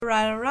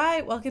All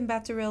right. Welcome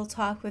back to Real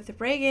Talk with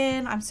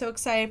Reagan. I'm so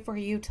excited for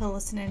you to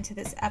listen into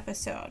this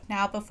episode.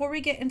 Now, before we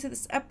get into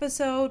this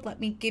episode, let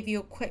me give you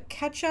a quick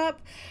catch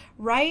up.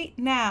 Right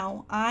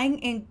now, I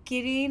am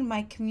getting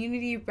my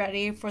community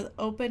ready for the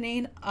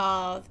opening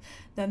of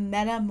the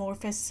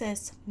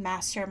Metamorphosis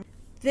Mastermind.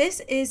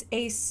 This is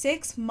a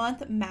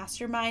 6-month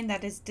mastermind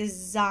that is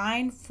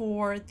designed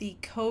for the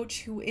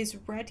coach who is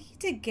ready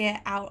to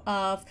get out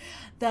of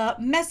the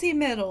messy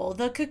middle,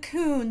 the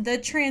cocoon, the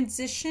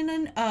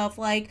transition of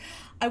I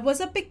was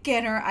a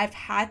beginner, I've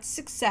had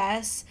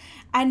success,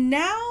 and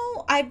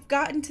now I've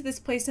gotten to this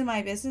place in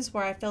my business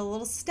where I feel a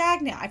little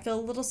stagnant, I feel a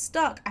little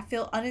stuck, I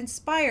feel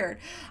uninspired,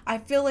 I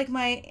feel like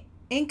my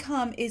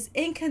income is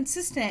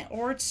inconsistent,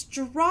 or it's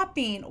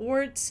dropping,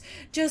 or it's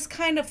just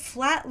kind of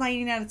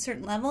flatlining at a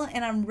certain level,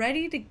 and I'm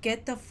ready to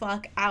get the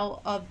fuck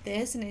out of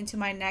this and into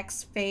my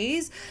next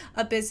phase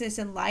of business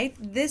and life.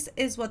 This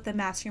is what the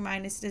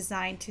mastermind is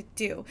designed to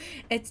do.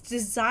 It's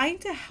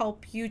designed to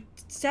help you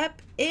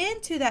step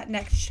into that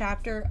next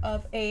chapter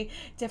of a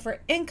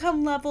different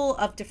income level,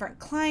 of different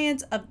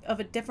clients, of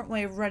a different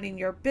way of running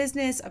your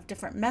business, of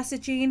different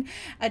messaging,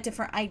 a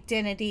different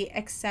identity,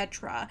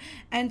 etc.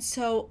 And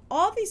so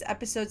all these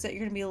episodes that you're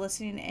going to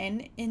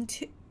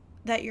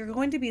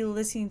be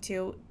listening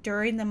to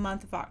during the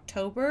month of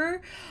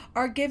October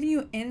are giving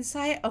you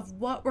insight of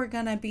what we're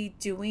going to be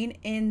doing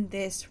in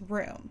this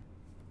room.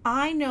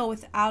 I know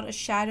without a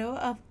shadow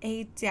of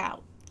a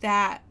doubt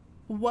that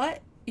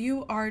what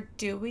you are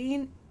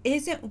doing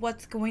isn't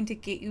what's going to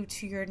get you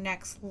to your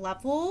next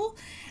level,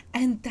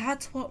 and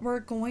that's what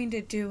we're going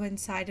to do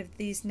inside of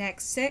these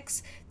next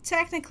 6,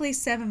 technically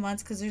 7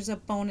 months, because there's a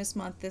bonus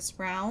month this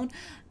round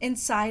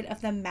inside of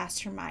the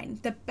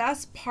mastermind. The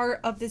best part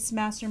of this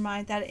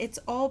mastermind that it's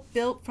all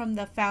built from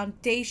the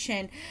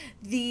foundation,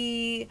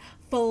 the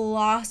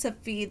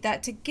philosophy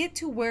that to get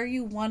to where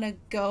you want to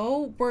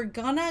go, we're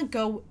gonna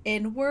go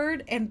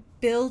inward and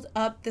build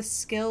up the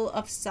skill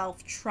of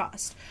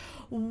self-trust.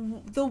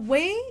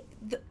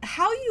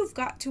 How you've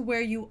got to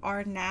where you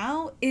are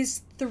now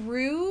is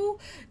through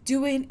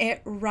doing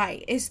it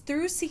right, is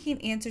through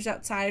seeking answers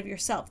outside of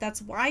yourself.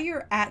 That's why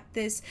you're at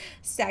this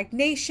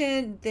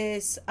stagnation,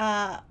 this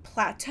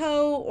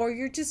plateau, or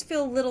you just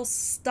feel a little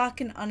stuck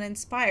and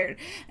uninspired.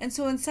 And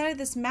so inside of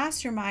this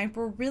mastermind,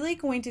 we're really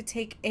going to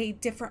take a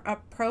different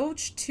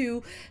approach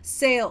to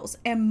sales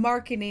and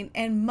marketing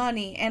and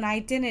money and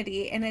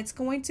identity. And it's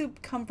going to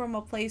come from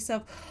a place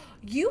of,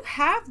 you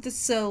have the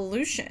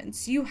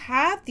solutions, you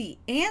have the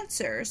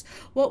answers.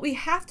 What we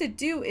have to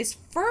do is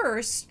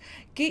first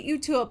get you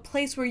to a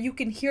place where you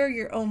can hear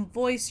your own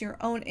voice, your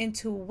own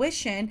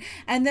intuition,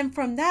 and then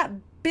from that,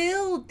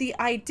 build the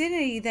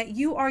identity that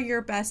you are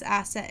your best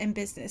asset in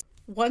business.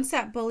 Once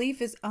that belief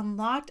is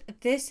unlocked,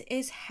 this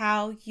is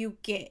how you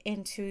get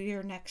into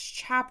your next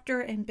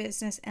chapter in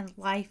business and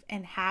life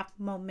and have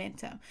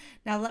momentum.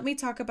 Now, let me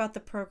talk about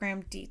the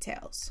program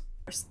details.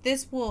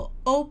 This will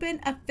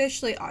open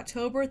officially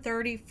October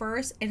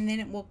 31st, and then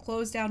it will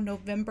close down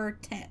November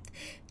 10th.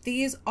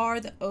 These are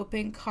the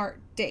open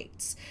cart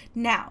dates.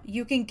 Now,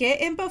 you can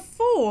get in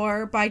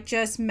before by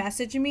just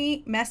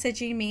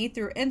messaging me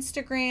through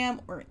Instagram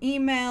or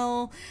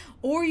email,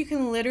 or you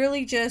can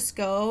literally just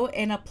go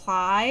and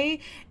apply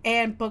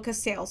and book a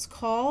sales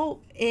call.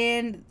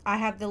 And I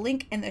have the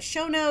link in the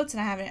show notes,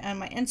 and I have it on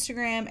my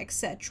Instagram,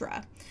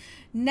 etc.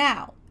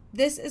 Now,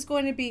 this is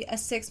going to be a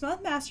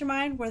 6-month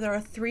mastermind where there are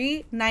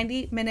 3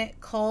 90-minute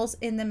calls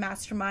in the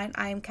mastermind.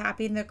 I am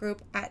capping the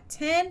group at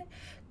 10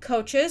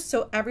 coaches,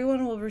 so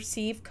everyone will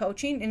receive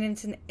coaching, and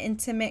it's an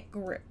intimate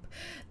group.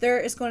 There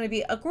is going to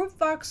be a group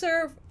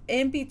Voxer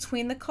in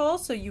between the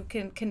calls so you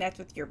can connect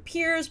with your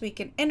peers, we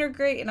can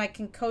integrate, and I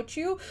can coach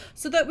you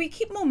so that we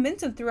keep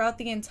momentum throughout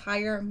the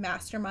entire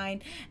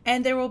mastermind.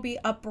 And there will be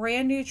a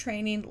brand new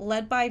training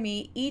led by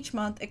me each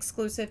month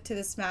exclusive to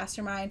this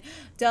mastermind,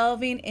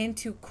 delving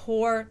into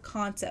core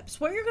concepts.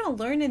 What you're going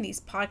to learn in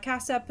these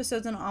podcast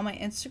episodes and on my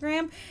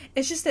Instagram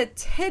is just a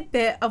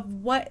tidbit of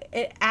what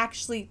it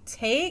actually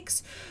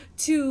takes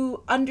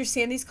to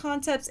understand these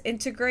concepts,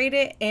 integrate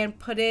it, and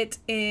put it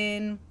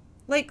in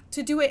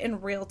to do it in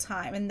real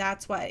time. And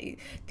that's why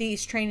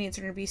these trainings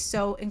are going to be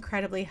so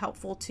incredibly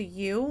helpful to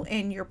you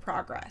in your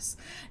progress.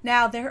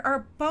 Now, there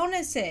are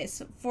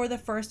bonuses for the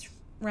first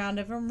round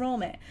of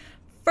enrollment.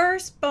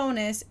 First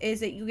bonus is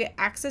that you get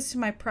access to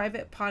my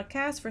private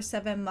podcast for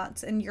 7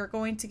 months, and you're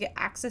going to get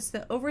access to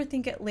the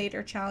Overthink It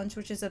Later challenge,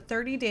 which is a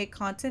 30-day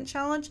content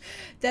challenge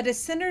that is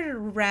centered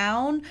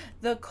around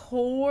the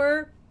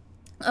core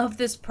of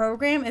this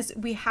program. Is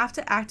we have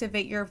to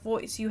activate your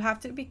voice. You have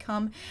to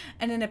become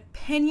an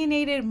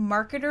opinionated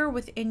marketer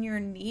within your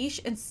niche,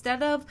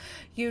 instead of,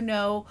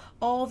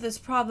 all this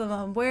problem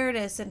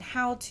awareness and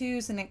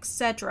how-tos and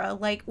etc.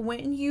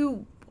 When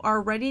you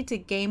are ready to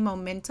gain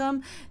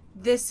momentum,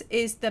 this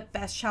is the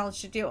best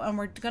challenge to do, and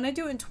we're going to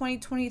do it in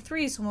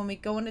 2023. So when we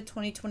go into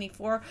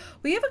 2024,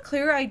 we have a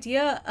clear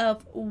idea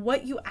of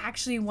what you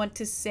actually want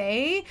to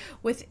say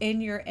within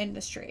your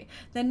industry.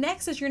 The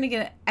next is you're going to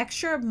get an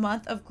extra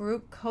month of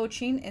group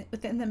coaching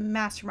within the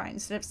mastermind.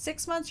 Instead of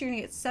 6 months, you're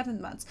going to get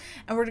 7 months,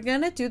 and we're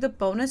going to do the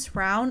bonus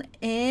round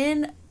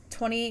in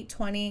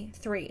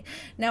 2023.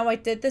 Now, I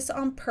did this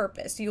on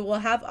purpose. You will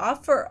have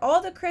off for all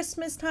the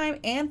Christmas time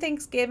and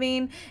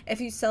Thanksgiving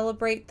if you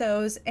celebrate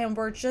those, and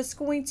we're just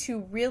going to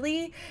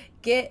really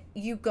get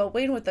you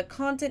going with the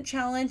content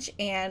challenge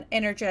and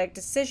energetic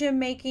decision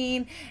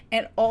making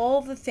and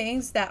all the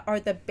things that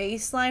are the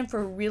baseline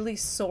for really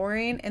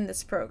soaring in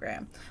this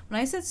program. When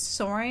I said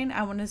soaring,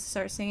 I wanted to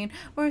start singing,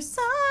 "We're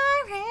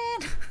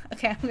soaring."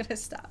 Okay, I'm gonna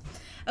stop.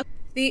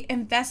 The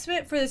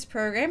investment for this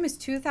program is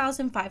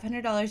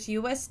 $2,500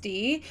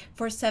 USD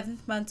for 7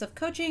 months of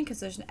coaching,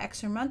 because there's an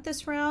extra month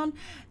this round.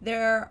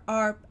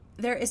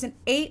 There is an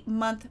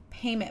 8-month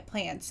payment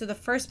plan. So the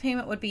first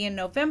payment would be in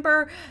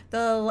November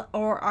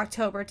or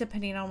October,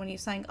 depending on when you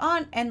sign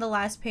on, and the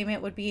last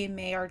payment would be in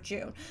May or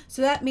June.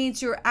 So that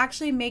means you're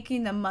actually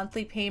making the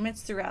monthly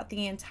payments throughout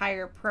the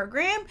entire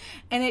program,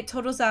 and it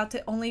totals out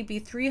to only be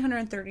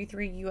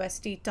 $333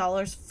 USD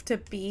to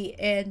be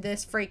in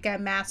this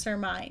freaking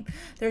mastermind.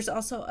 There's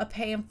also a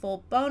pay in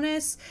full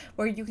bonus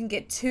where you can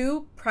get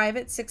 2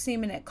 private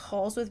 60-minute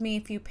calls with me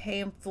if you pay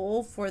in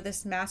full for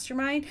this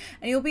mastermind,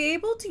 and you'll be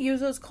able to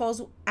use those calls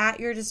at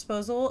your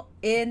disposal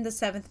in the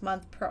 7th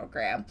month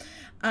program.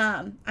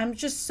 I'm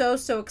just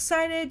so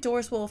excited.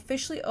 Doors will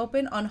officially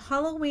open on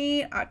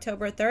Halloween,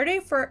 October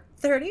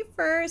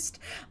 31st,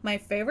 my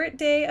favorite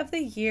day of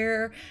the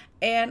year.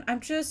 And I'm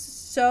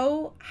just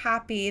so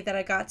happy that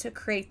I got to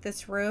create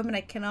this room, and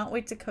I cannot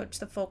wait to coach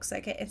the folks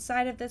that get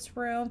inside of this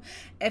room.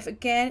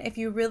 If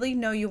you really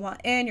know you want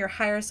in, your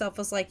higher self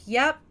was like,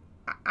 yep,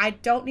 I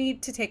don't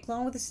need to take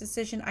long with this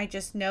decision, I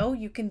just know,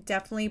 you can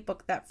definitely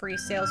book that free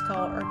sales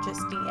call or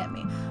just DM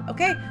me.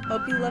 Okay,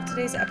 hope you love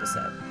today's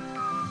episode.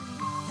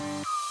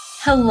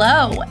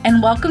 Hello,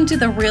 and welcome to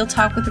the Real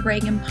Talk with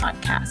Reagan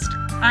podcast.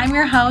 I'm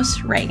your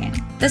host, Reagan.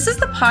 This is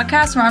the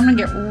podcast where I'm going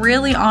to get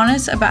really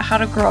honest about how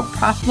to grow a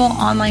profitable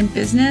online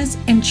business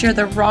and share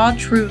the raw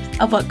truth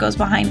of what goes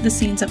behind the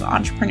scenes of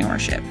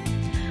entrepreneurship.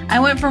 I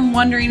went from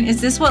wondering,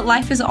 is this what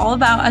life is all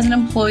about as an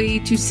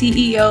employee, to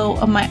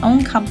CEO of my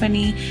own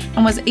company,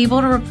 and was able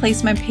to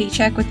replace my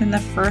paycheck within the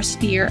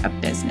first year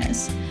of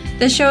business.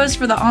 This show is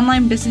for the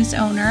online business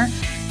owner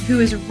who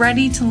is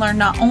ready to learn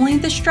not only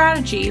the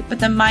strategy, but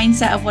the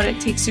mindset of what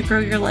it takes to grow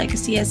your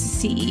legacy as a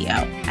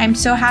CEO. I'm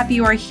so happy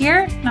you are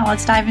here. Now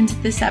let's dive into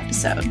this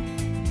episode.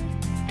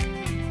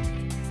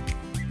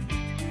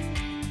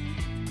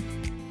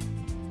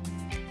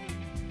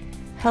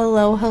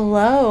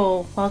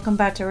 Hello. Welcome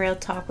back to Real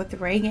Talk with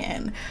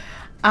Reagan.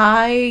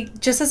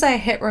 Just as I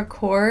hit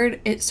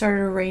record, it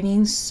started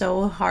raining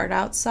so hard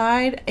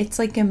outside. It's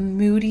like a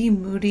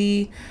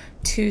moody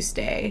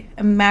Tuesday.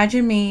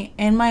 Imagine me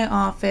in my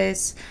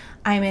office.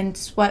 I'm in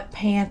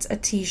sweatpants, a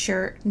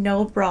t-shirt,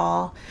 no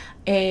bra,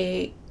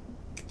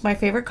 my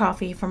favorite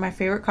coffee from my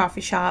favorite coffee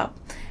shop,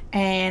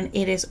 and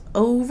it is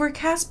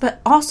overcast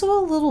but also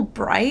a little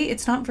bright.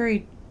 It's not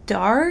very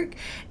dark,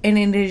 and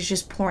it is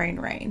just pouring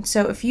rain.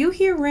 So if you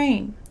hear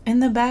rain in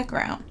the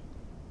background,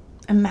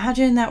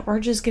 imagine that we're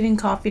just getting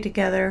coffee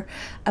together,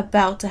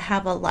 about to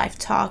have a live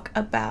talk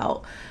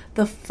about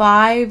the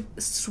 5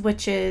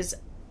 switches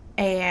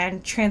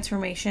and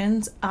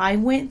transformations I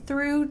went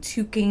through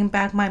to gain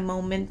back my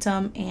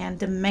momentum and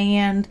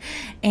demand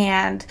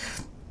and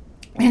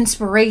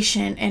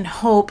inspiration and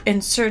hope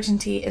and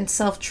certainty and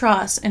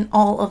self-trust and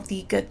all of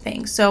the good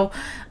things. So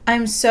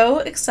I'm so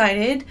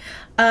excited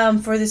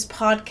for this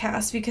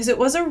podcast, because it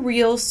was a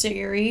reel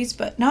series,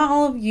 but not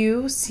all of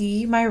you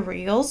see my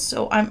reels.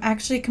 So I'm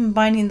actually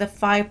combining the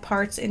 5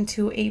 parts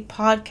into a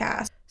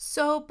podcast.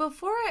 So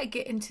before I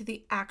get into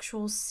the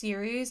actual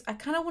series, I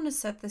kind of want to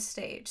set the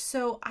stage.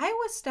 So I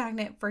was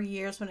stagnant for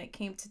years when it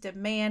came to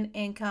demand,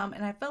 income,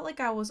 and I felt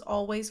like I was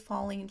always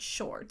falling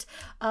short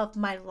of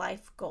my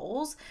life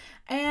goals.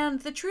 And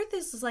the truth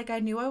is like I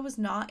knew I was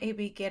not a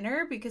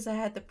beginner because I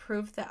had the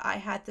proof that I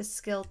had the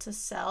skill to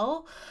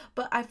sell,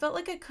 but I felt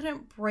like I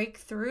couldn't break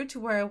through to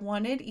where I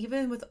wanted,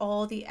 even with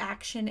all the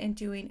action and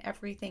doing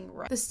everything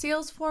right. The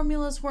sales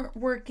formulas weren't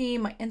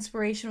working, my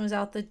inspiration was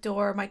out the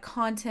door, my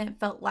content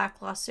felt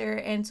lackluster,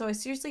 and so I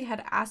seriously had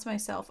to ask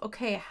myself,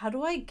 okay, how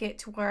do I get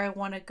to where I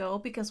want to go?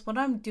 Because what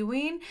I'm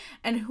doing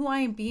and who I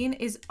am being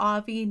is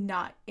obviously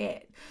not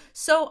it.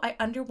 So I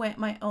underwent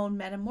my own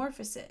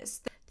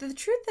metamorphosis. The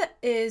truth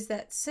is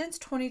that since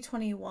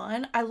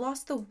 2021, I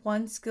lost the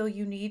one skill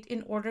you need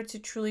in order to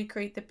truly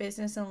create the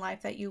business and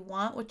life that you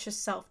want, which is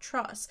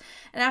self-trust.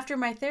 And after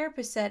my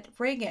therapist said,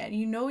 Reagan,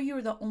 you know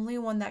you're the only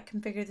one that can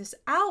figure this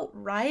out,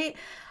 right?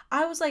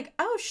 I was like,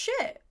 oh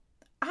shit.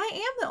 I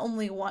am the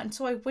only one.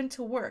 So I went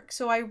to work.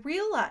 So I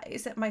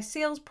realized that my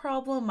sales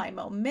problem, my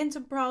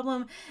momentum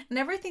problem, and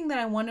everything that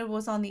I wanted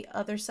was on the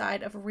other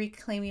side of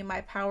reclaiming my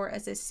power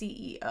as a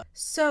CEO.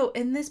 So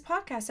in this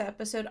podcast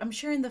episode, I'm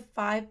sharing the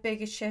 5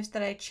 biggest shifts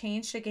that I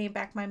changed to gain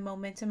back my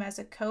momentum as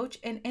a coach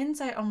and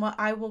insight on what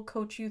I will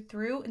coach you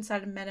through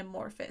inside of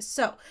Metamorphosis.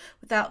 So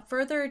without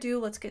further ado,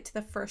 let's get to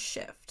the first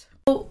shift.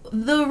 So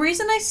the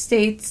reason I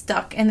stayed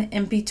stuck in the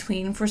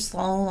in-between for so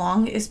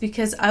long is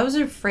because I was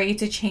afraid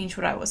to change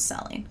what I was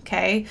selling,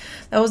 okay?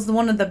 That was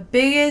one of the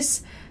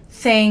biggest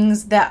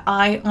things that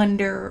I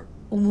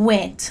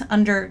underwent.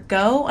 I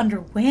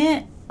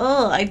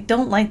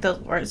don't like those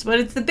words, but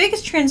it's the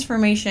biggest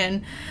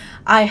transformation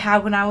I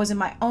had when I was in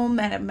my own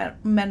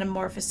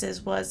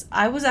metamorphosis was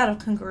I was out of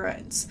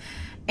congruence.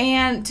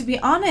 And to be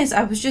honest,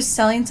 I was just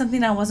selling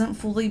something I wasn't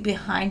fully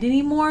behind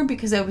anymore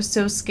because I was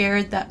so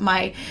scared that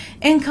my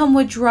income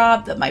would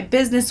drop, that my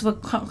business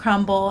would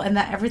crumble, and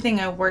that everything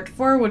I worked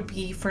for would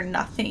be for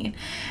nothing.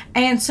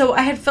 And so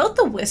I had felt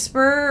the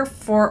whisper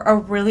for a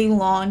really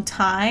long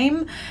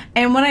time.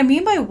 And what I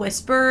mean by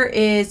whisper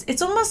is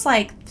it's almost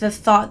like the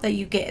thought that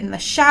you get in the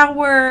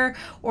shower,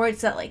 or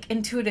it's that like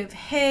intuitive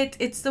hit.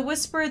 It's the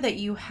whisper that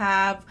you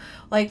have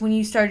like when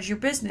you started your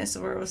business,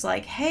 where it was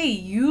like, hey,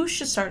 you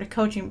should start a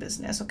coaching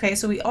business. Okay,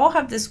 so we all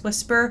have this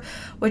whisper,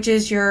 which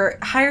is your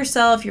higher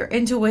self, your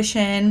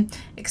intuition,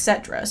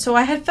 etc. So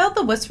I had felt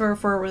the whisper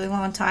for a really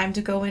long time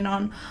to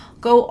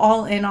go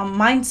all in on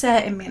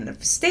mindset and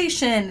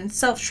manifestation and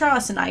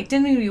self-trust and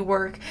identity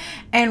work,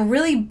 and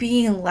really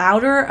being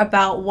louder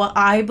about what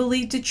I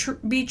believe to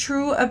be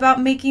true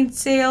about making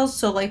sales.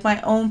 So like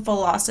my own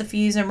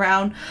philosophies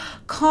around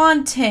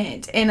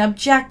content and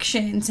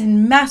objections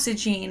and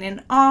messaging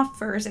and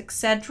offers,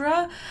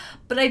 etc.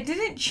 But I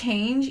didn't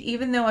change,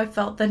 even though I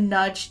felt the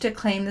nudge to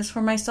claim this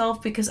for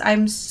myself, because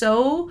I'm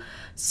so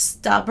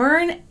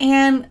stubborn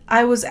and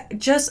I was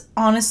just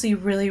honestly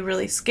really,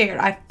 really scared.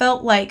 I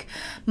felt like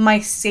my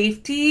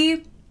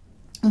safety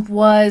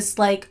was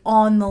like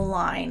on the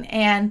line.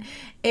 And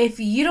if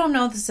you don't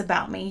know this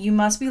about me, you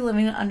must be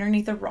living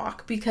underneath a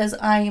rock, because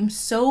I am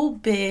so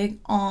big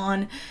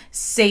on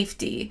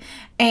safety.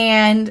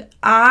 And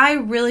I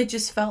really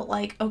just felt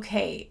like,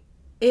 okay,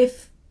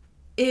 if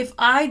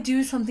I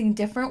do something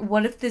different,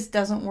 what if this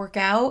doesn't work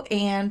out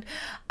and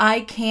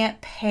I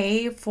can't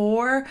pay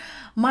for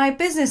my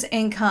business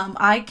income?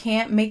 I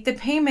can't make the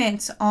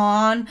payments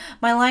on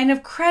my line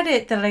of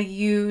credit that I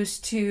use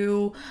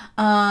to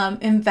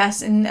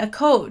invest in a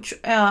coach,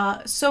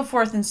 so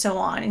forth and so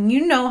on. And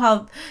you know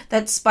how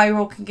that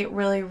spiral can get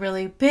really,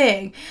 really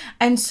big.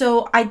 And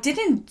so I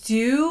didn't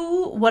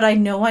do what I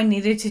know I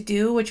needed to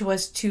do, which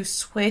was to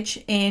switch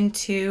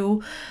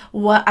into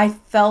what I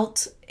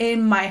felt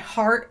in my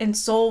heart and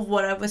soul,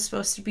 what I was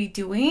supposed to be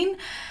doing.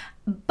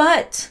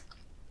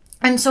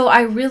 And so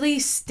I really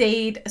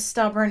stayed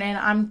stubborn, and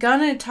I'm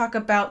gonna talk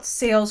about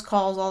sales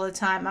calls all the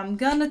time. I'm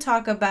gonna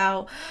talk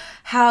about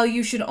how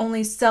you should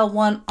only sell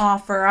one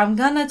offer. I'm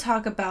gonna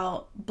talk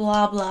about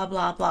blah, blah,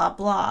 blah, blah,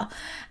 blah.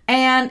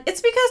 And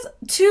it's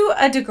because to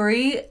a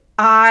degree,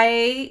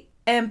 I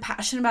am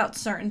passionate about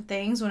certain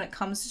things when it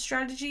comes to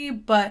strategy,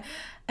 but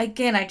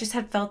again, I just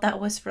had felt that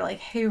whisper like,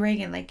 hey,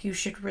 Reagan, like you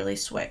should really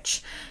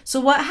switch. So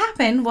what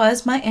happened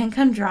was my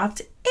income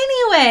dropped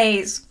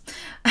anyways,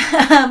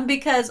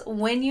 because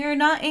when you're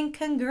not in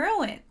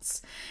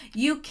congruence,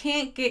 you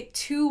can't get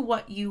to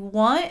what you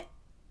want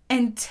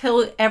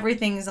until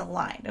everything is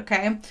aligned,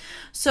 okay?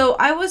 So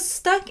I was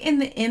stuck in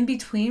the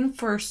in-between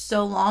for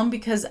so long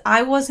because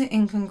I wasn't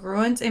in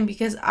congruence and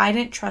because I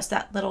didn't trust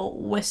that little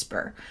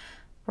whisper,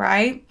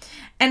 right?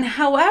 And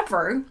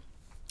however,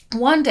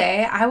 one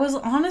day I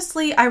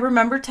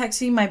remember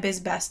texting my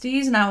biz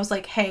besties and I was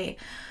like, hey,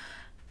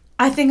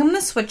 I think I'm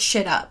gonna switch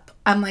shit up.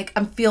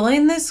 I'm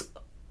feeling this,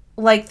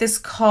 like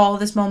this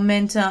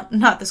momentum.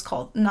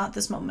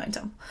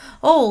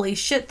 Holy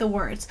shit, the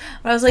words.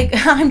 But I was like,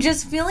 I'm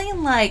just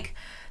feeling like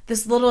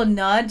this little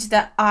nudge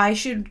that I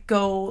should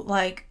go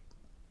like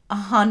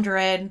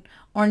 100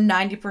 or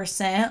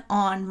 90%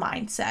 on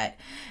mindset.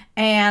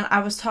 And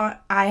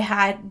I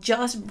had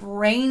just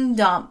brain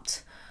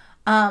dumped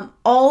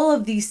all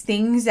of these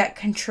things that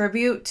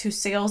contribute to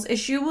sales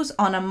issues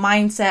on a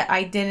mindset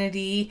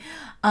identity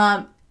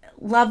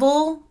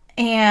level,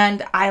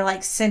 and I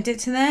like sent it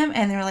to them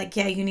and they're like,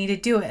 yeah, you need to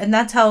do it. And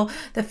that's how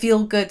the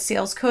Feel Good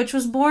Sales Coach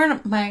was born.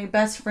 My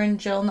best friend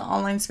Jill in the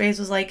online space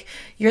was like,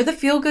 you're the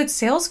Feel Good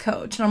Sales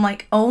Coach. And I'm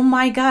like, oh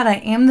my God, I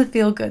am the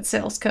Feel Good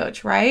Sales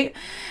Coach, right?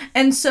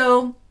 And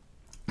so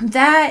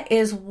that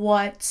is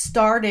what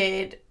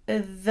started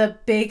the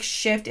big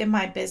shift in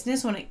my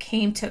business when it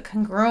came to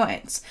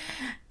congruence.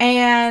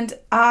 And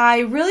I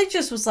really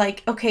just was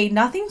like, okay,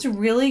 nothing's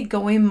really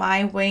going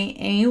my way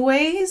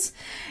anyways.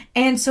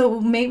 And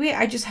so maybe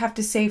I just have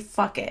to say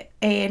fuck it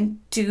and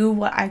do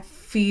what I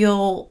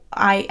feel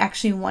I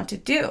actually want to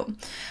do.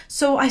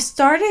 So I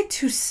started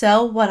to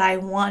sell what I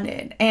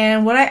wanted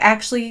and what I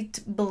actually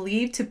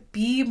believed to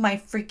be my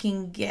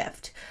freaking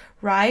gift,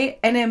 right?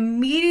 And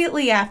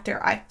immediately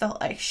after, I felt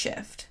a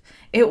shift.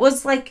 It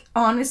was like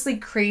honestly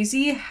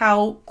crazy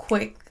how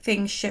quick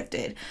things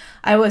shifted.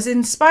 I was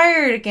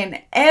inspired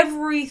again.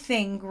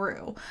 Everything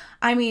grew.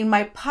 I mean,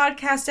 my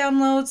podcast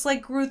downloads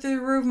like grew through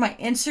the roof. My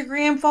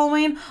Instagram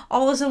following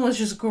all of a sudden was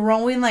just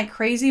growing like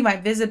crazy. My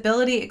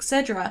visibility,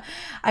 etc.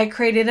 I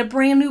created a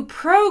brand new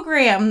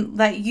program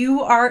that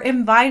you are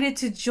invited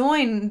to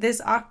join this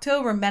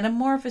October,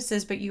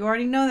 Metamorphosis, but you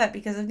already know that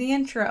because of the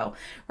intro,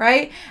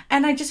 right?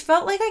 And I just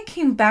felt like I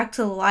came back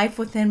to life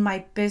within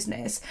my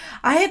business.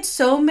 I had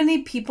so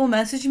many people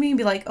message me and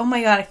be like, "Oh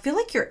my God, I feel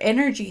like your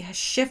energy has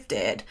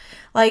shifted.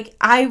 Like,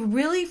 I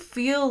really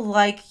feel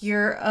like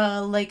you're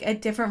like a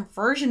different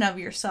version of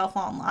yourself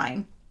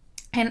online."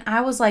 And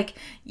I was like,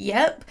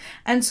 yep.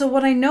 And so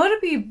what I know to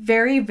be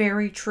very,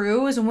 very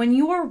true is when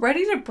you are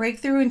ready to break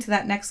through into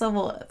that next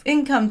level of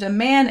income,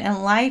 demand,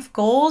 and life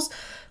goals,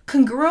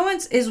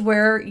 congruence is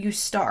where you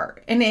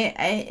start. And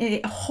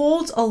it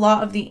holds a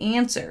lot of the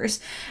answers.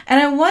 And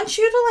I want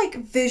you to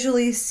like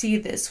visually see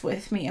this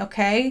with me,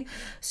 okay?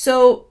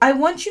 So I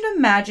want you to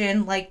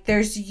imagine like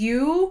there's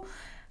you,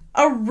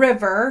 a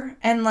river,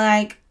 and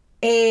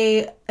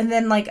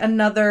then like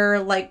another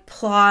like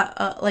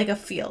plot, like a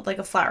field, like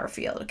a flower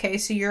field. Okay,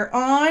 so you're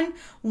on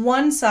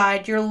one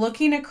side, you're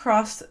looking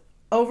across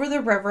over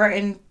the river,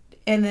 and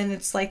then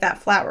it's like that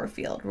flower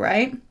field,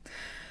 right?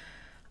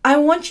 I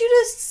want you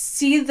to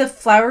see the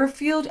flower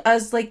field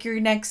as like your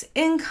next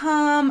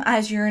income,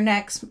 as your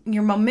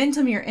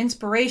momentum, your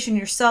inspiration,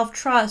 your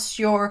self-trust,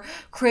 your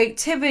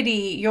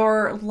creativity,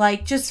 your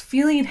like just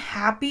feeling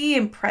happy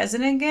and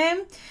present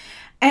again.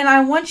 And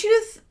I want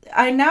you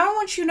to now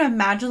want you to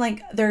imagine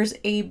like there's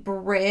a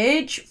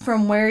bridge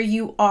from where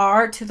you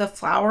are to the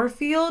flower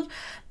field.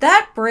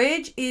 That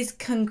bridge is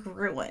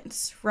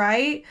congruence,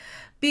 right?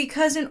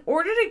 Because in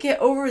order to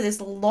get over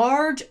this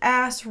large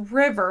ass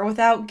river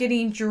without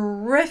getting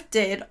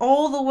drifted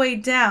all the way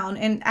down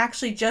and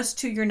actually just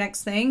to your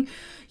next thing,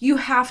 you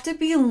have to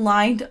be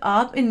lined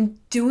up and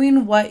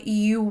doing what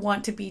you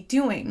want to be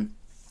doing.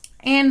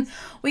 And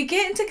we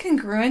get into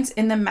congruence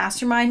in the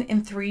mastermind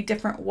in 3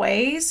 different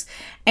ways.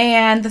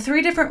 And the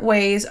 3 different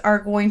ways are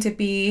going to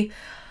be,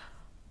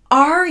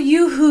 are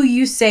you who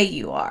you say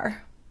you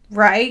are,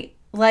 right?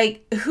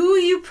 Like who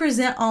you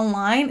present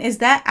online, is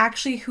that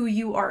actually who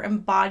you are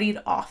embodied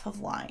off of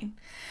line?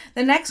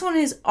 The next one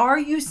is, are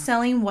you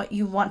selling what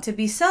you want to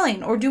be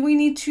selling? Or do we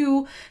need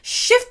to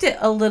shift it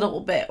a little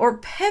bit or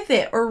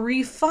pivot or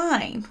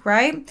refine,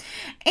 right?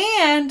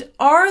 And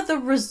are the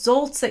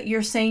results that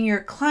you're saying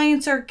your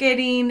clients are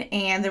getting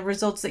and the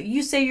results that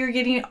you say you're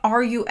getting,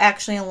 are you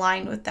actually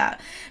aligned with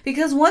that?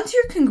 Because once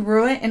you're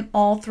congruent in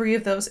all 3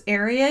 of those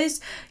areas,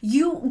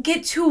 you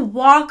get to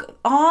walk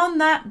on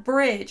that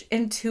bridge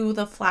into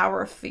the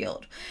flower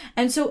field.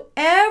 And so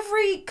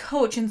every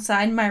coach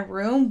inside my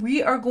room,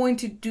 we are going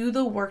to do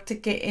the work to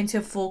get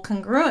into full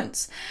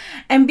congruence.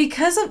 And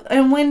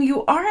when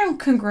you are in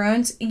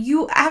congruence,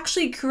 you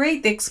actually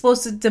create the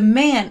explosive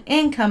demand,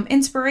 income,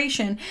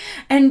 inspiration,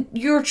 and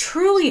you're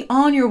truly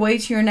on your way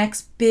to your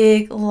next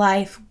big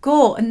life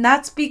goal. And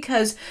that's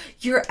because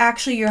you're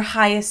actually your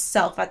highest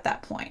self at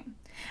that point.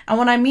 And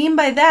what I mean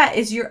by that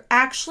is you're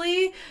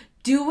actually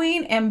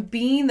doing and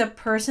being the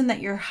person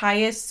that your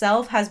highest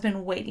self has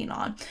been waiting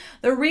on.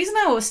 The reason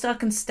I was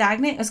stuck and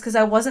stagnant is because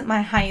I wasn't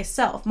my highest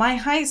self. My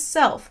highest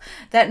self,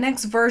 that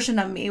next version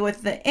of me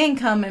with the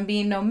income and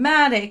being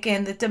nomadic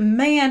and the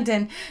demand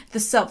and the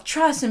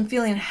self-trust and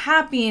feeling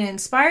happy and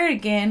inspired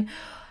again,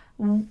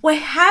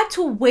 had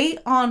to wait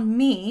on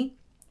me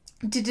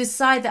to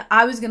decide that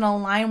I was going to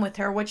align with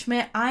her, which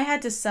meant I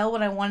had to sell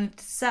what I wanted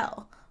to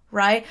sell.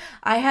 Right?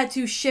 I had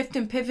to shift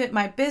and pivot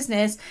my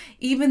business,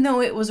 even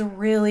though it was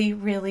really,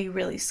 really,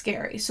 really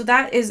scary. So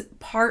that is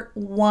part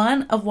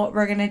 1 of what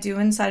we're going to do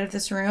inside of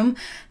this room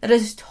that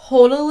is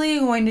totally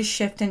going to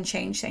shift and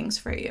change things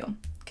for you.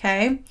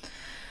 Okay.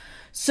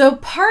 So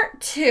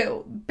part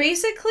 2,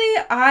 basically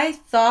I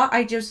thought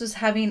I just was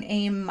having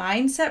a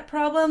mindset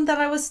problem that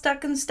I was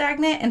stuck and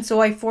stagnant. And so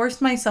I forced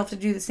myself to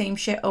do the same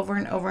shit over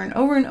and over and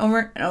over and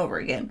over and over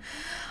again.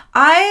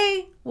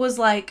 I was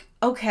like,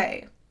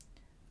 okay,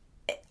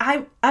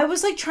 I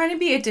was like trying to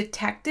be a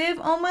detective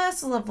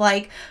almost of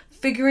like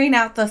figuring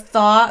out the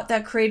thought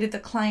that created the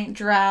client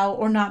drought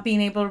or not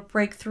being able to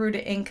break through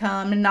to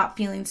income and not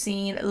feeling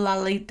seen,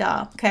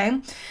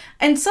 okay?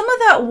 And some of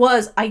that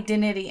was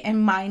identity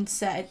and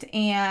mindset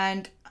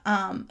and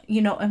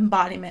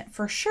embodiment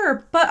for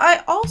sure. But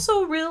I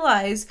also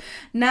realize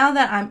now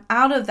that I'm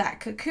out of that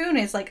cocoon,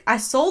 is like I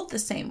sold the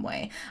same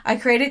way. I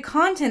created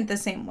content the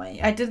same way.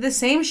 I did the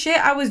same shit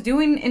I was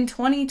doing in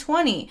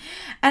 2020.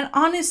 And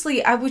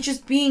honestly, I was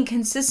just being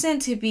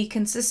consistent to be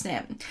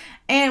consistent.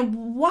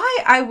 And why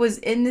I was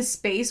in this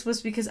space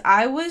was because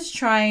I was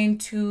trying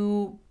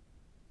to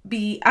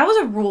I was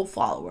a rule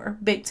follower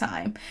big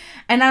time.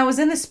 And I was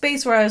in a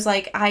space where I was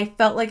like, I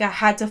felt like I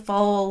had to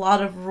follow a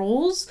lot of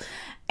rules.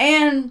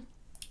 And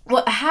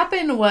what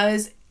happened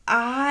was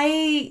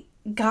I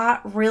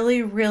got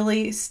really,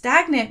 really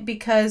stagnant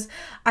because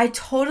I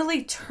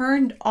totally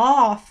turned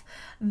off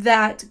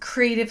that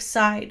creative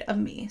side of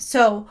me.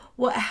 So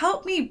what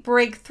helped me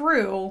break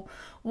through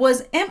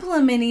was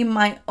implementing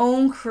my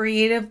own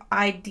creative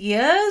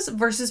ideas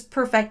versus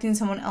perfecting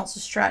someone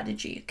else's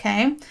strategy.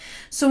 Okay.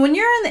 So when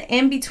you're in the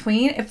in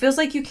between, it feels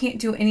like you can't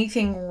do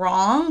anything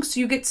wrong. So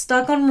you get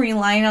stuck on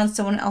relying on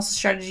someone else's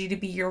strategy to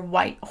be your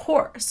white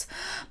horse.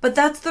 But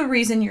that's the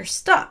reason you're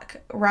stuck,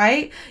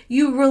 right?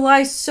 You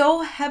rely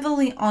so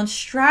heavily on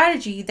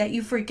strategy that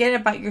you forget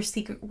about your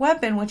secret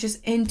weapon, which is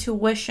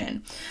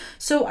intuition.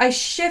 So I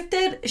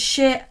shifted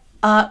shit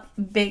up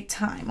big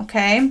time,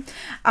 okay?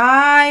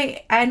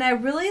 I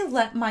really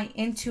let my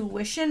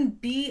intuition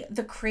be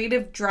the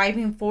creative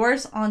driving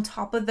force on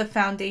top of the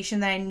foundation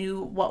that I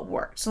knew what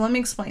worked. So let me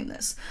explain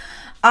this.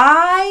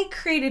 I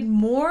created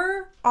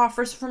more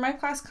offers for my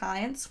class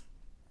clients.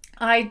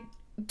 I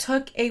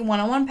took a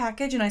one-on-one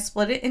package and I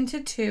split it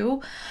into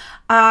two.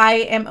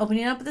 I am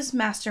opening up this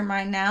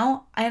mastermind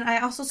now, and I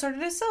also started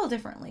to sell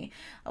differently,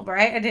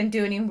 right? I didn't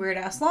do any weird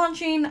ass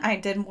launching. I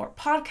did more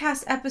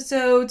podcast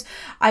episodes.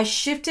 I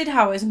shifted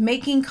how I was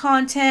making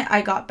content.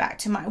 I got back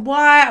to my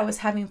why. I was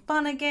having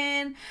fun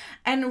again.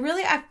 And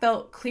really, I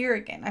felt clear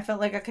again. I felt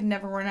like I could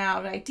never run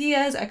out of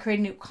ideas. I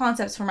created new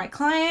concepts for my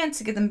clients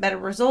to get them better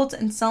results,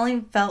 and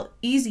selling felt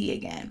easy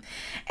again.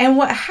 And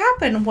what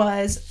happened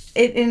was,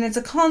 it's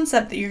a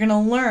concept that you're going to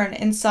learn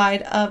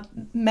inside of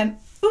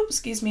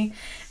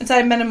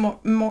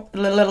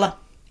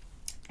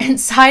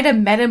inside a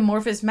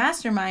Metamorphosis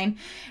Mastermind,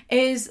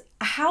 is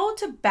how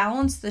to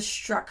balance the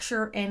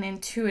structure and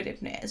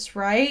intuitiveness,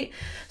 right?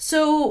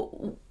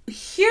 So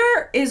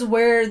here is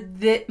where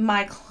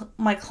my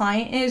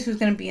client is, who's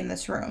going to be in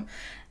this room.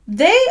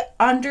 They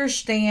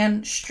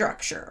understand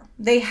structure.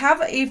 They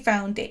have a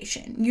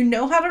foundation. You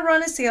know how to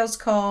run a sales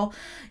call.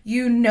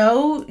 You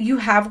know you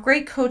have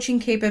great coaching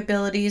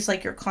capabilities,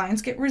 like your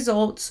clients get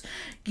results.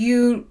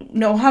 You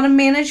know how to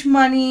manage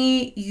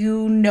money.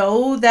 You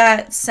know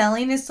that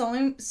selling is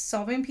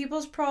solving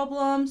people's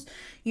problems.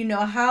 You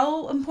know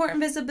how important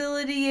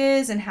visibility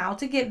is and how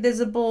to get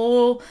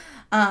visible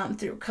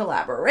through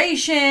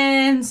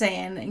collaborations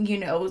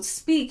and,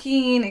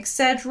 speaking,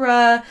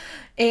 etc.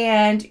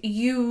 And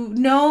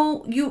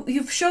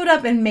you've showed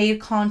up and made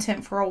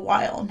content for a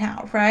while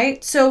now,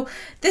 right? So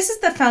this is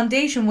the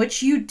foundation,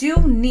 which you do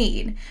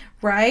need,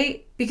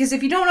 right? Because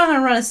if you don't know how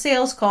to run a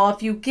sales call,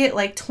 if you get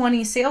like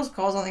 20 sales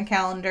calls on the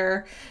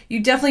calendar,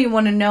 you definitely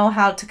want to know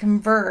how to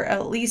convert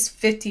at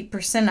least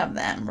 50% of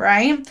them,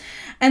 right?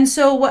 And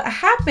so what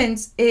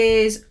happens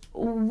is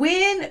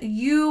when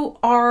you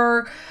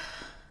are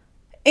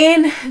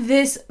in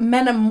this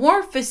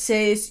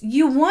metamorphosis,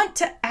 you want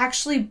to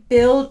actually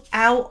build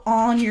out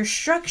on your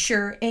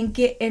structure and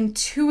get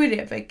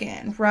intuitive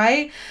again,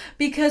 right?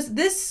 Because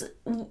this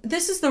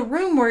is the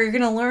room where you're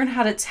going to learn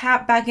how to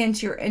tap back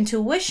into your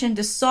intuition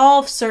to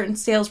solve certain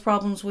sales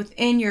problems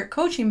within your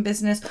coaching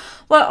business,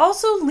 while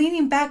also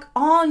leaning back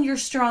on your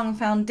strong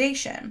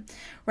foundation,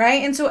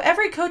 right? And so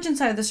every coach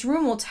inside of this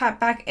room will tap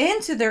back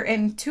into their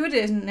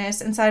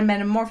intuitiveness inside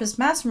Metamorphosis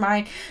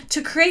Mastermind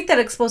to create that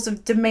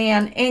explosive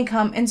demand,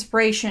 income,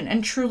 inspiration,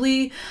 and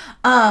truly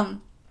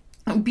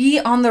be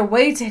on their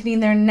way to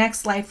hitting their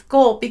next life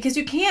goal, because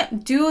you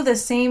can't do the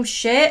same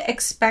shit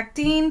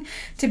expecting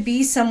to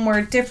be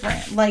somewhere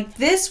different. Like,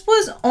 this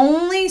was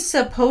only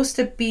supposed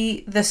to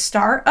be the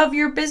start of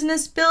your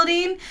business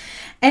building,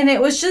 and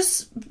it was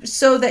just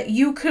so that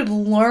you could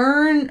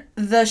learn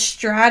the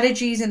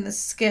strategies and the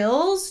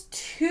skills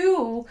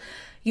to,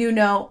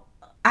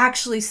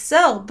 actually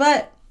sell.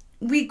 But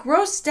we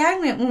grow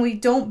stagnant when we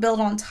don't build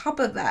on top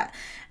of that.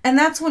 And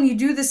that's when you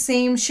do the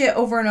same shit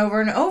over and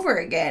over and over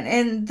again.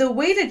 And the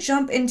way to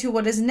jump into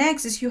what is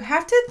next is you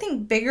have to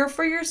think bigger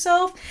for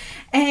yourself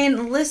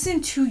and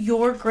listen to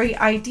your great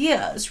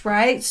ideas,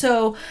 right?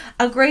 So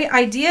a great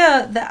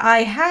idea that I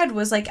had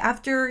was, like,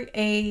 after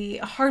a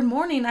hard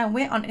morning, I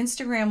went on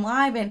Instagram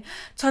Live and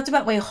talked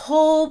about my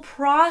whole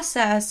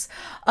process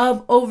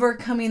of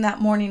overcoming that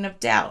morning of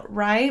doubt,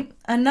 right?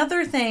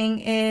 Another thing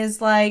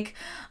is, like,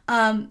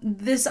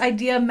 this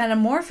idea of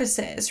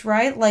metamorphosis,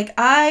 right? Like,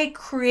 I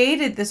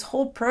created this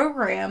whole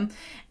program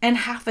in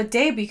half a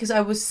day because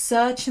I was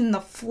such in the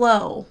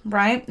flow,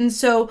 right? And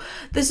so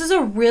this is a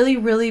really,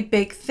 really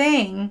big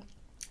thing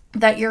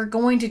that you're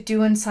going to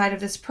do inside of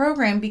this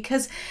program,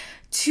 because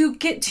to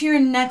get to your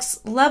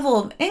next level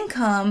of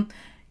income,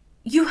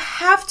 you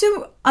have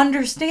to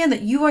understand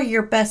that you are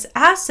your best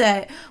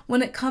asset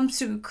when it comes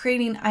to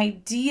creating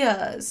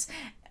ideas,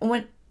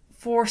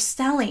 for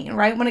selling,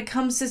 right? When it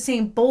comes to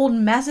saying bold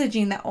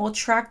messaging that will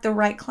attract the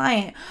right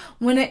client,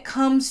 when it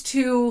comes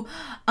to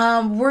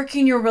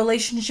working your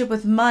relationship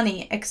with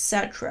money,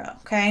 etc.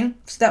 Okay,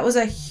 so that was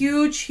a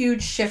huge,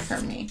 huge shift for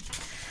me.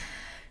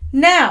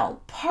 Now,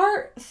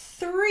 part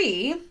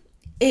 3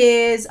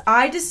 is,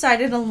 I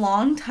decided a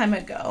long time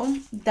ago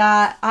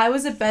that I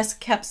was the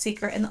best kept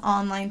secret in the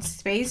online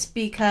space,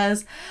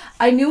 because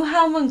I knew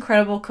how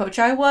incredible coach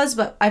I was,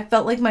 but I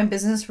felt like my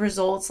business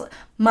results,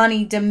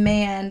 money,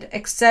 demand,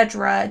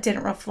 etc.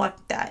 didn't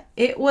reflect that.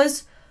 It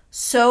was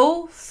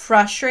so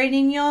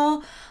frustrating,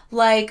 y'all.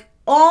 Like,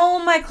 all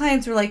my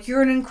clients were like,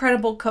 you're an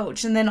incredible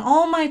coach. And then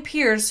all my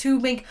peers who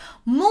make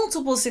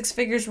multiple six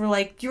figures were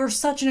like, you're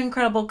such an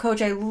incredible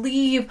coach. I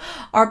leave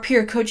our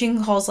peer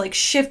coaching calls like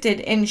shifted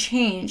and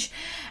changed.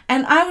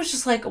 And I was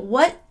just like,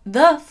 what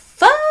the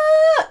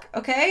fuck?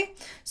 Okay.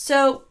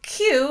 So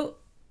cute.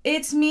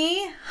 It's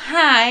me.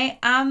 Hi,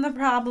 I'm the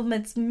problem.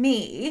 It's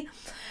me.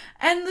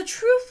 And the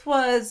truth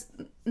was,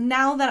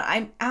 now that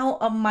I'm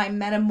out of my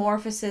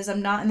metamorphosis,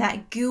 I'm not in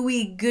that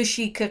gooey,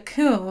 gushy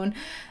cocoon,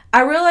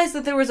 I realized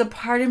that there was a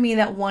part of me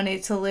that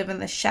wanted to live in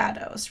the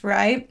shadows,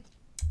 right?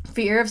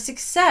 Fear of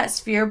success,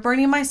 fear of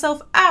burning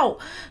myself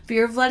out,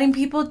 fear of letting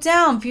people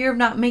down, fear of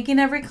not making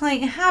every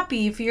client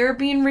happy, fear of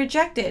being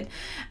rejected.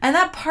 And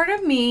that part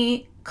of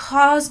me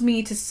caused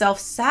me to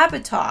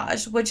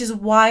self-sabotage, which is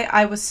why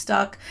I was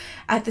stuck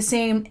at the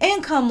same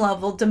income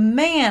level,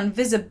 demand,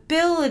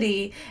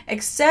 visibility,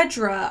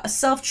 etc.,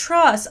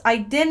 self-trust,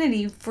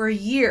 identity for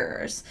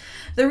years.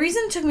 The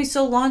reason it took me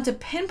so long to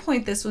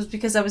pinpoint this was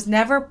because I was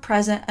never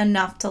present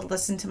enough to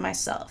listen to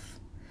myself.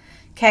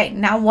 Okay,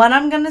 now what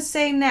I'm going to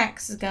say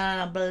next is going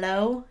to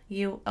blow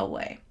you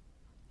away.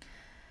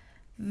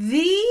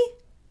 The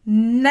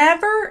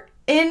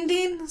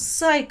never-ending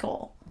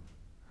cycle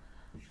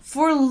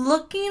for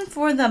looking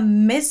for the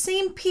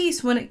missing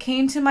piece when it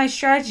came to my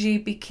strategy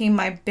became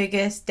my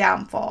biggest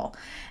downfall.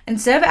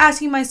 Instead of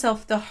asking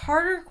myself the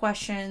harder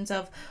questions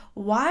of,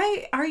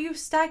 why are you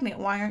stagnant?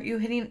 Why aren't you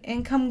hitting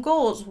income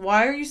goals?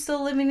 Why are you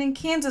still living in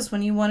Kansas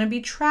when you want to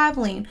be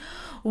traveling?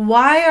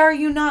 Why are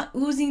you not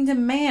oozing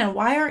demand?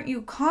 Why aren't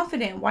you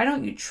confident? Why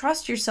don't you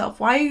trust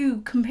yourself? Why are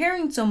you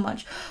comparing so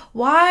much?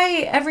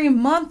 Why every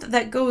month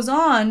that goes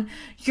on,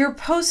 you're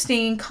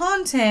posting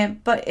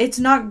content, but it's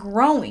not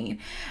growing?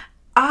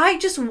 I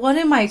just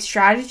wanted my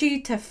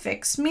strategy to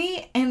fix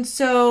me. And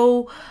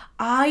so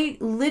I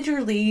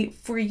literally,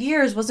 for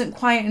years, wasn't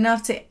quiet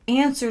enough to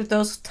answer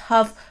those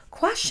tough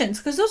questions,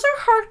 because those are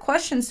hard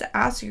questions to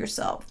ask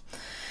yourself.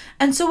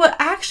 And so what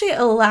actually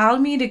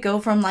allowed me to go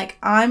from like,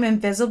 I'm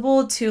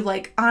invisible to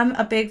like, I'm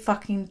a big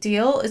fucking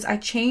deal is I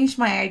changed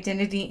my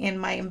identity in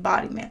my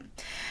embodiment.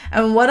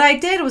 And what I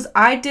did was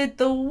I did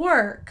the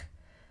work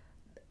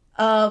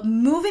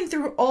moving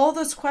through all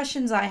those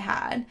questions I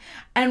had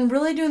and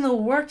really doing the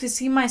work to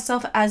see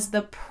myself as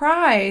the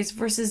prize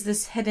versus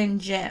this hidden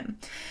gem.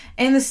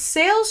 And the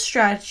sales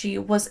strategy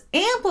was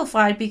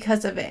amplified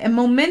because of it, and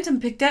momentum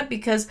picked up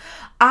because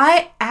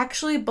I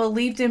actually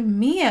believed in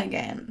me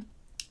again.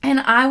 And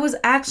I was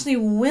actually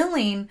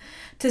willing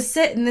to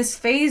sit in this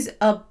phase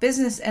of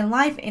business and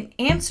life and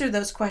answer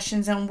those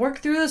questions and work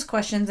through those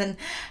questions and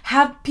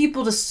have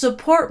people to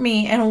support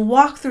me and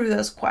walk through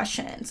those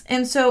questions.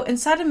 And so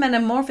inside of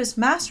Metamorphosis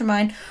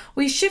Mastermind,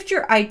 we shift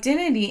your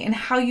identity and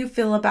how you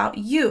feel about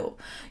you.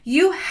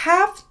 You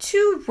have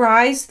to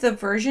rise to the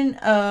version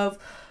of,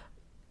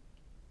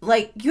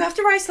 like, you have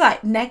to rise to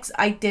that next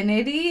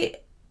identity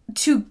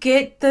to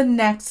get the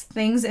next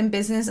things in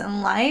business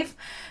and life,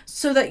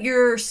 so that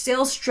your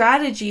sales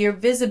strategy, your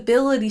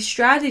visibility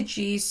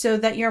strategy, so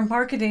that your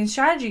marketing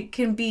strategy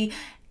can be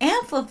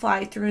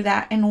amplified through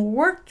that and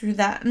work through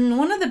that. And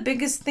one of the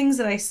biggest things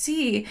that I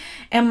see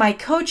in my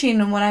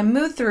coaching and when I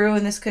move through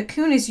in this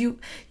cocoon is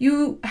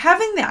you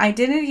having the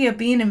identity of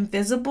being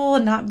invisible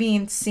and not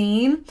being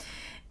seen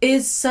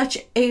is such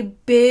a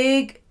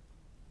big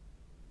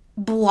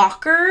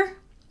blocker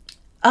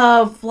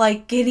of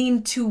like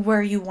getting to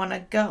where you want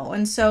to go.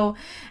 And so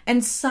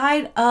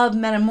inside of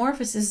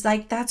Metamorphosis,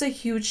 like, that's a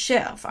huge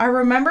shift. I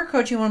remember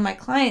coaching one of my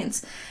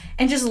clients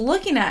and just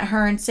looking at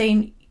her and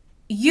saying,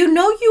 you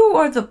know, you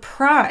are the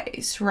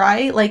prize,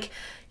 right? Like,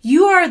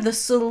 you are the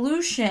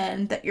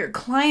solution that your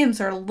clients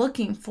are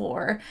looking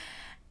for.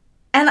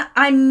 And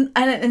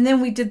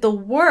then we did the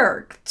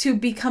work to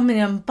become an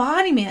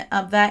embodiment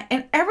of that,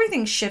 and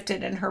everything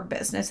shifted in her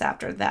business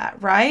after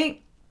that,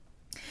 right?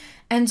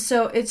 And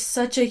so it's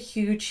such a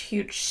huge,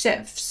 huge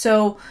shift.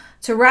 So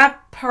to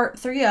wrap part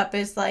 3 up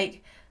is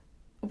like,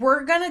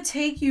 we're going to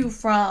take you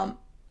from,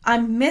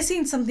 I'm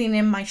missing something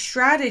in my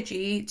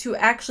strategy, to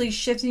actually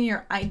shifting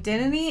your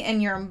identity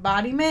and your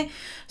embodiment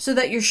so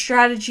that your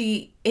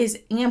strategy is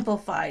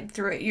amplified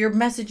through it. Your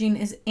messaging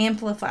is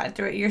amplified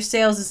through it. Your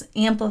sales is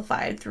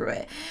amplified through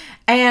it.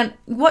 And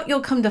what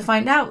you'll come to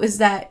find out is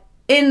that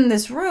in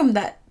this room,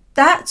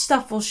 that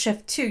stuff will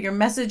shift too. Your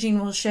messaging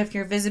will shift,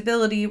 your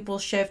visibility will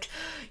shift,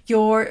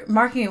 your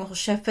marketing will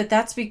shift, but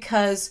that's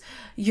because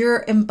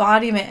your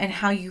embodiment and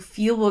how you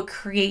feel will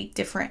create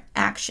different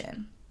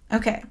action.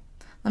 Okay,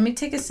 let me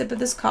take a sip of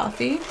this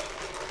coffee.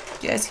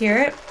 Do you guys hear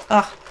it?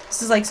 Oh,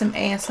 this is like some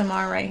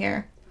ASMR right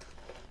here.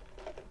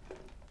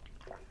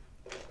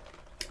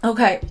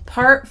 Okay,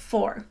 part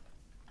 4.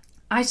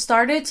 I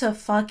started to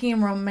fucking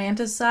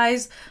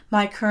romanticize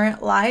my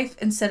current life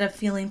instead of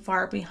feeling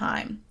far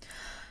behind.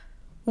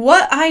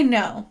 What I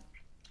know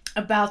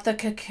about the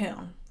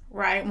cocoon,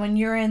 right, when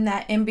you're in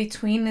that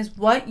in-between, is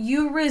what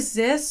you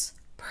resist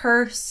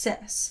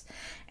persists.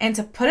 And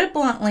to put it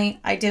bluntly,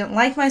 I didn't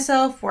like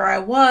myself, where I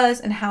was,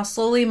 and how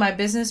slowly my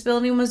business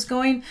building was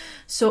going.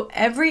 So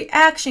every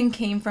action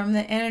came from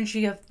the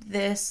energy of,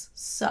 this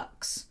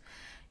sucks.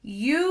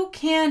 You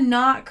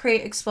cannot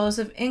create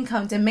explosive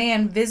income,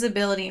 demand,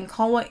 visibility, and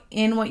call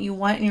in what you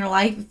want in your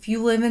life if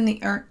you live in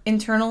the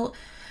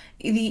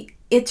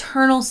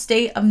eternal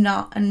state of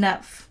not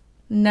enough,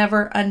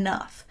 never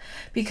enough.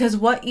 Because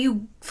what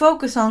you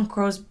focus on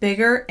grows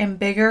bigger and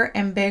bigger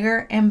and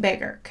bigger and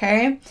bigger,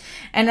 okay?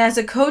 And as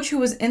a coach who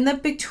was in the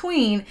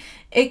between,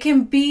 it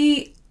can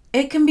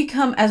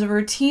become as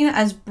routine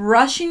as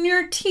brushing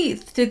your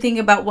teeth to think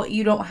about what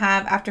you don't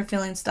have after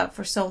feeling stuck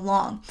for so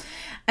long.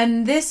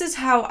 And this is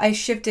how I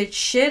shifted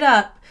shit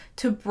up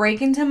to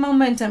break into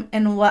momentum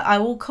and what I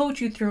will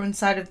coach you through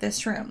inside of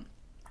this room.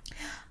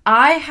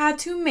 I had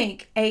to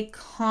make a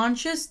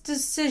conscious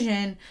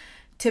decision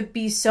to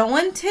be so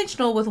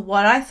intentional with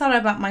what I thought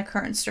about my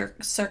current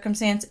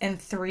circumstance in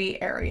 3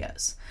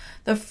 areas.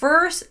 The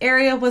first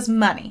area was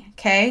money,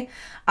 okay?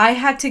 I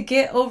had to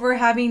get over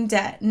having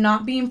debt,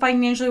 not being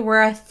financially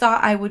where I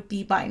thought I would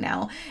be by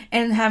now,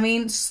 and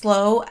having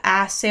slow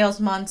ass sales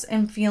months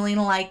and feeling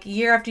like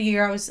year after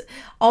year I was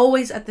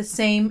always at the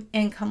same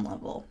income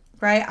level.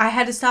 Right? I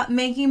had to stop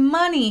making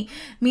money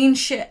mean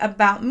shit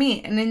about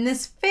me. And in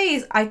this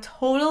phase, I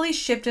totally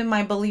shifted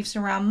my beliefs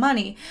around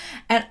money.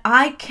 And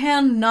I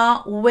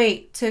cannot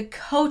wait to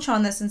coach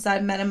on this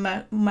inside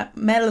Metamorphosis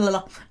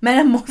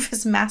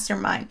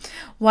Mastermind.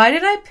 Why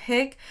did I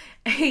pick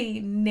a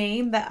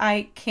name that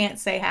I can't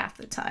say half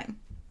the time?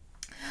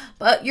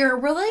 But you're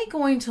really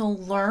going to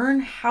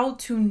learn how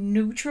to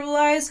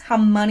neutralize how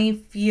money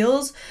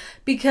feels,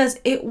 because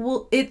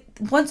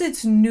once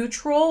it's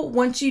neutral,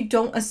 once you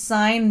don't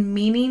assign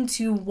meaning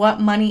to what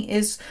money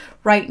is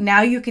right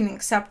now, you can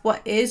accept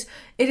what is.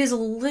 It is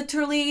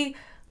literally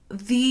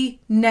the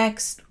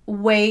next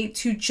way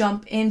to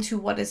jump into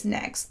what is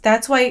next.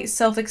 That's why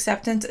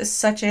self-acceptance is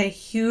such a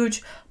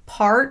huge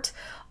part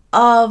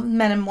of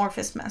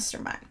Metamorphosis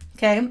Mastermind.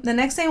 Okay, the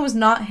next thing was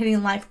not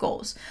hitting life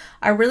goals.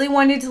 I really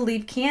wanted to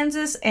leave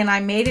Kansas, and I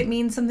made it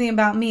mean something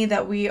about me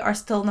that we are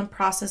still in the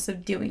process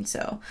of doing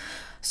so.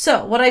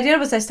 So what I did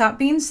was I stopped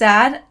being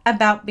sad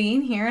about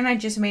being here, and I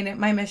just made it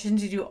my mission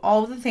to do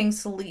all the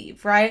things to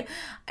leave, right?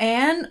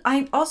 And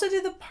I also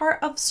did the part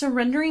of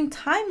surrendering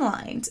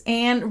timelines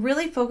and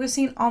really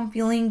focusing on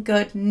feeling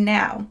good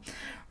now.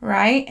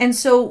 Right? And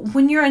so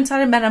when you're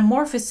inside of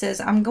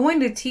Metamorphosis, I'm going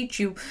to teach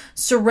you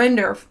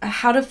surrender,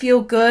 how to feel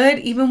good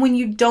even when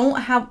you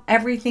don't have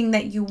everything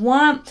that you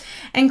want,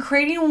 and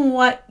creating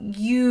what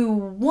you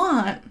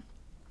want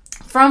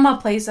from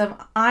a place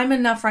of I'm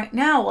enough right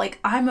now, like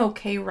I'm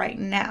okay right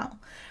now,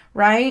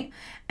 right?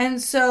 And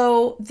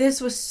so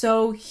this was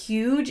so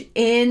huge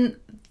in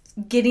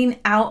getting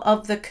out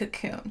of the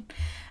cocoon.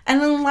 And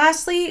then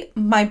lastly,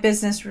 my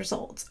business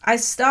results. I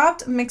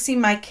stopped mixing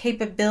my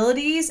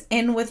capabilities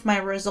in with my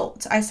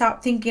results. I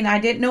stopped thinking I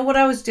didn't know what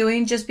I was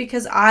doing just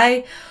because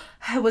I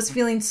was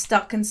feeling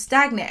stuck and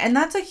stagnant. And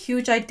that's a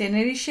huge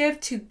identity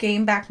shift to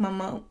gain back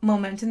my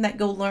momentum that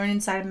go learn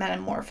inside of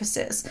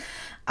Metamorphosis.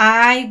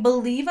 I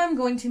believe I'm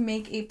going to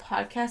make a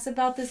podcast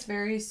about this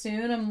very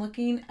soon. I'm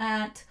looking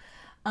at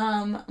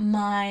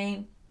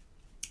my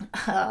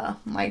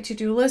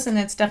to-do list, and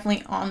it's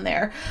definitely on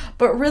there.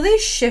 But really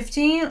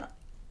shifting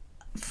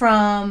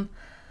from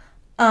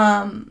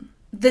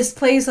this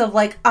place of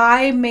like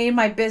I made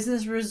my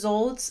business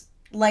results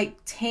like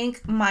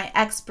tank my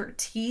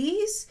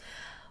expertise,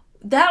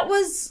 that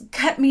was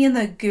kept me in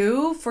the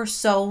goo for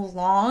so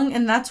long,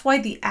 and that's why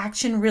the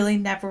action really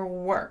never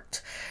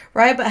worked,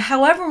 right? But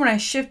however, when I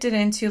shifted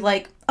into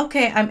like,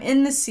 okay, I'm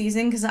in this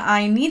season because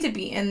I need to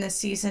be in this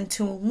season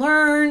to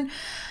learn,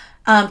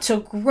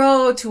 to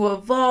grow, to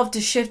evolve, to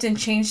shift and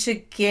change to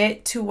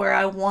get to where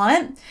I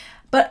want.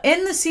 But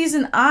in the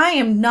season, I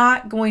am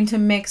not going to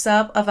mix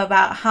up of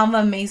about how an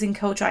amazing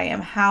coach I am,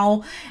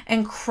 how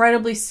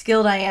incredibly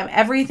skilled I am,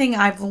 everything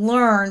I've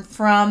learned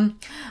from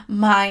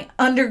my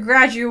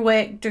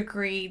undergraduate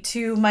degree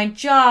to my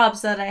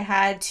jobs that I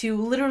had to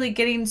literally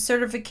getting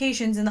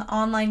certifications in the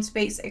online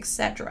space,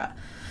 etc.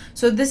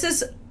 So this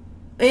is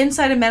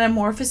inside of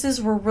Metamorphosis.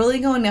 We're really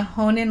going to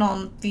hone in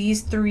on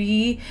these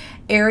 3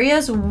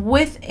 areas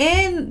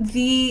within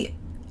the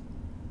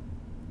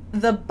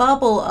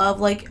bubble of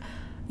like,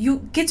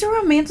 you get to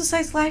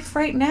romanticize life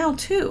right now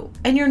too,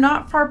 and you're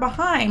not far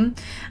behind.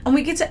 And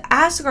we get to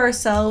ask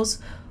ourselves,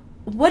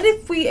 what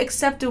if we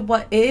accepted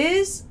what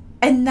is,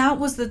 and that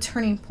was the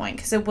turning point,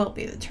 because it will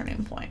be the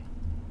turning point.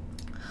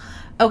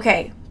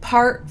 Okay,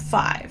 part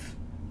 5.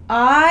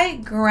 I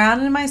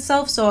grounded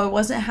myself so I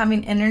wasn't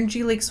having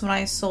energy leaks when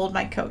I sold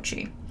my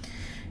coaching.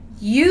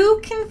 You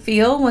can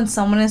feel when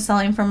someone is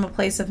selling from a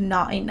place of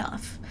not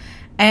enough.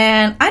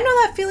 And I know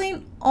that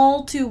feeling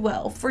all too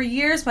well. For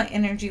years, my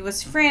energy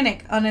was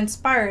frantic,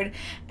 uninspired,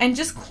 and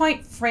just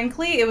quite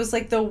frankly, it was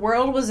like the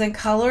world was in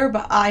color,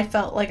 but I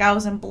felt like I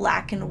was in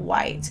black and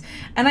white.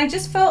 And I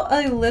just felt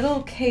a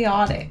little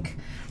chaotic,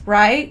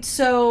 right?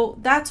 So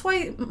that's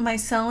why my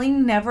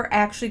selling never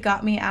actually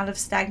got me out of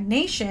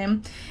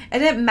stagnation. It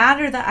didn't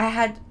matter that I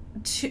had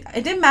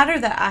it didn't matter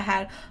that I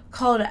had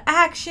call to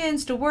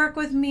actions to work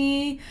with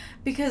me,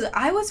 because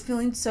I was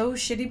feeling so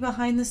shitty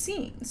behind the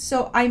scenes.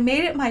 So I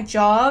made it my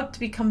job to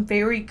become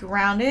very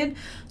grounded.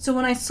 So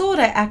when I sold,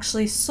 I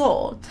actually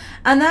sold.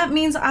 And that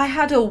means I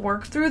had to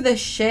work through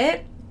this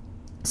shit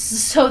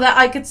so that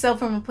I could sell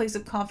from a place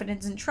of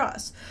confidence and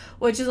trust,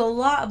 which is a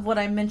lot of what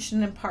I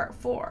mentioned in part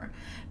 4.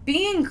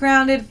 Being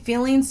grounded,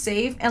 feeling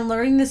safe, and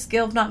learning the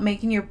skill of not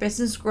making your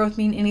business growth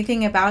mean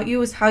anything about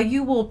you is how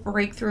you will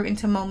break through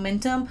into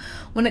momentum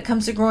when it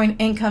comes to growing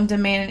income,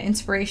 demand, and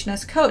inspiration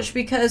as a coach.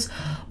 Because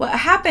what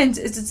happens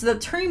is it's the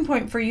turning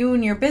point for you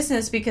and your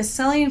business, because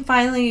selling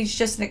finally is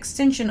just an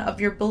extension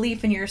of your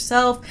belief in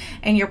yourself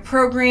and your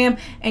program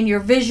and your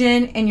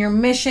vision and your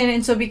mission.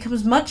 And so it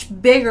becomes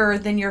much bigger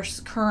than your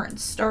current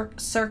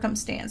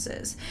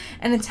circumstances.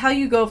 And it's how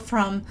you go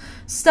from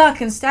stuck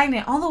and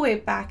stagnant all the way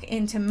back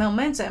into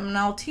momentum. And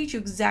I'll teach you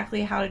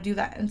exactly how to do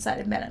that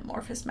inside of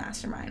Metamorphosis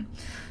Mastermind.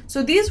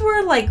 So these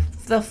were like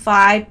the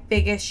 5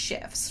 biggest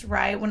shifts,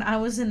 right? When I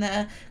was in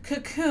the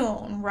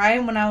cocoon,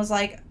 right? When I was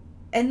like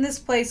in this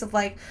place of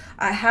like,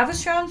 I have a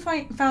strong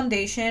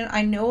foundation.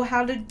 I know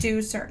how to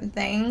do certain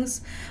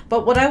things,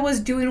 but what I was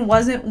doing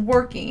wasn't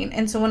working.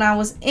 And so when I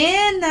was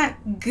in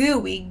that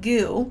gooey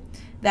goo,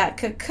 that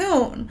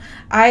cocoon,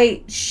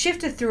 I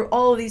shifted through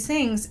all of these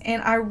things,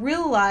 and I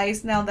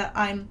realized now that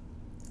I'm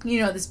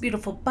this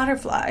beautiful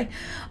butterfly,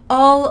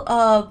 all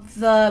of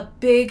the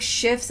big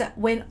shifts that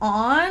went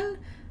on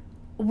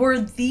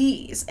were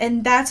these.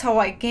 And that's how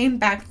I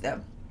gained back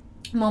the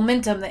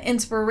momentum, the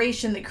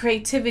inspiration, the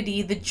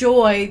creativity, the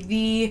joy,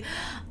 the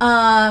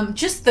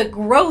just the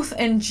growth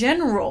in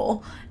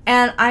general.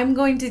 And I'm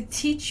going to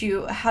teach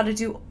you how to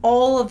do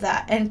all of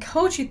that and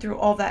coach you through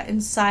all that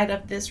inside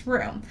of this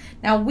room.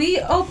 Now we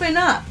open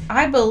up,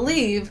 I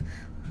believe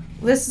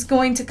this is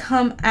going to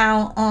come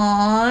out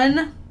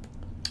on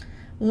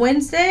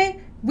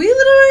Wednesday. We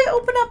literally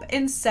open up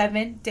in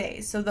 7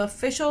 days. So the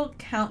official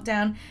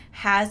countdown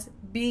has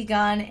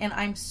begun, and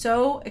I'm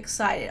so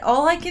excited.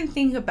 All I can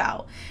think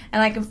about,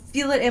 and I can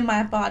feel it in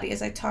my body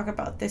as I talk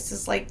about this,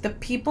 is like the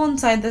people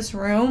inside this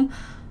room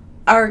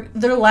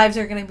their lives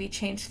are going to be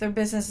changed. Their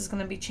business is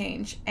going to be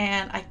changed.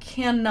 And I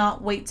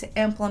cannot wait to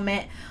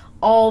implement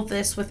all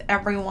this with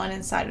everyone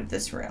inside of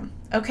this room.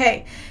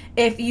 Okay,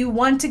 if you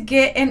want to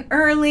get in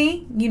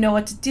early, you know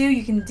what to do.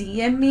 You can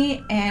DM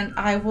me, and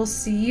I will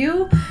see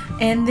you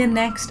in the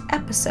next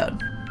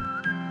episode.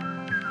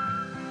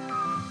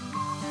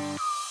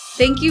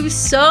 Thank you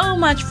so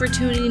much for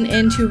tuning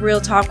into Real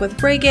Talk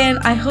with Reagan.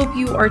 I hope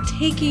you are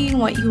taking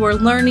what you are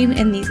learning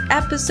in these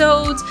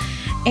episodes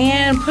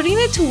and putting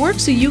it to work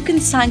so you can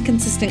sign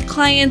consistent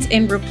clients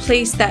and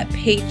replace that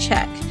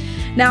paycheck.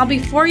 Now,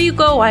 before you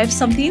go, I have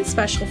something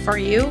special for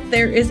you.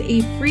 There is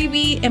a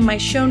freebie in my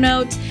show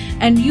notes,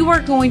 and you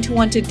are going to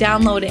want to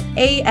download it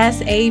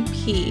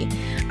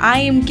ASAP. I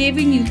am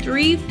giving you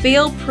 3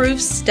 fail-proof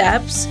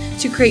steps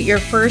to create your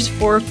first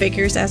 4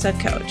 figures as a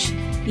coach.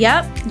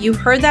 Yep, you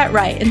heard that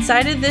right.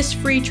 Inside of this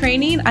free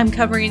training, I'm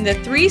covering the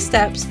 3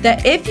 steps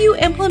that if you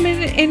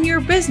implement it in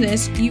your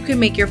business, you can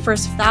make your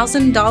first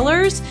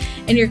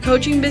 $1,000 in your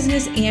coaching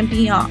business and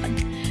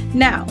beyond.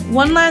 Now,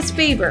 one last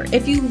favor.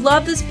 If you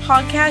love this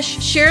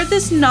podcast, share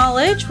this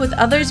knowledge with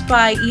others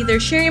by either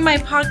sharing my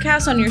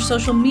podcast on your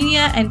social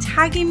media and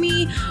tagging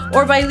me,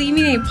 or by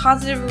leaving a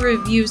positive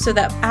review so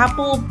that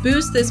Apple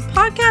boosts this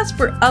podcast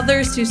for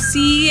others to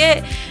see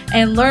it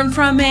and learn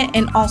from it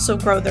and also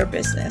grow their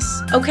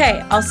business.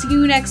 Okay, I'll see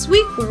you next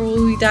week where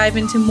we dive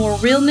into more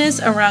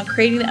realness around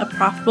creating a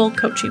profitable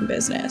coaching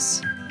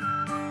business.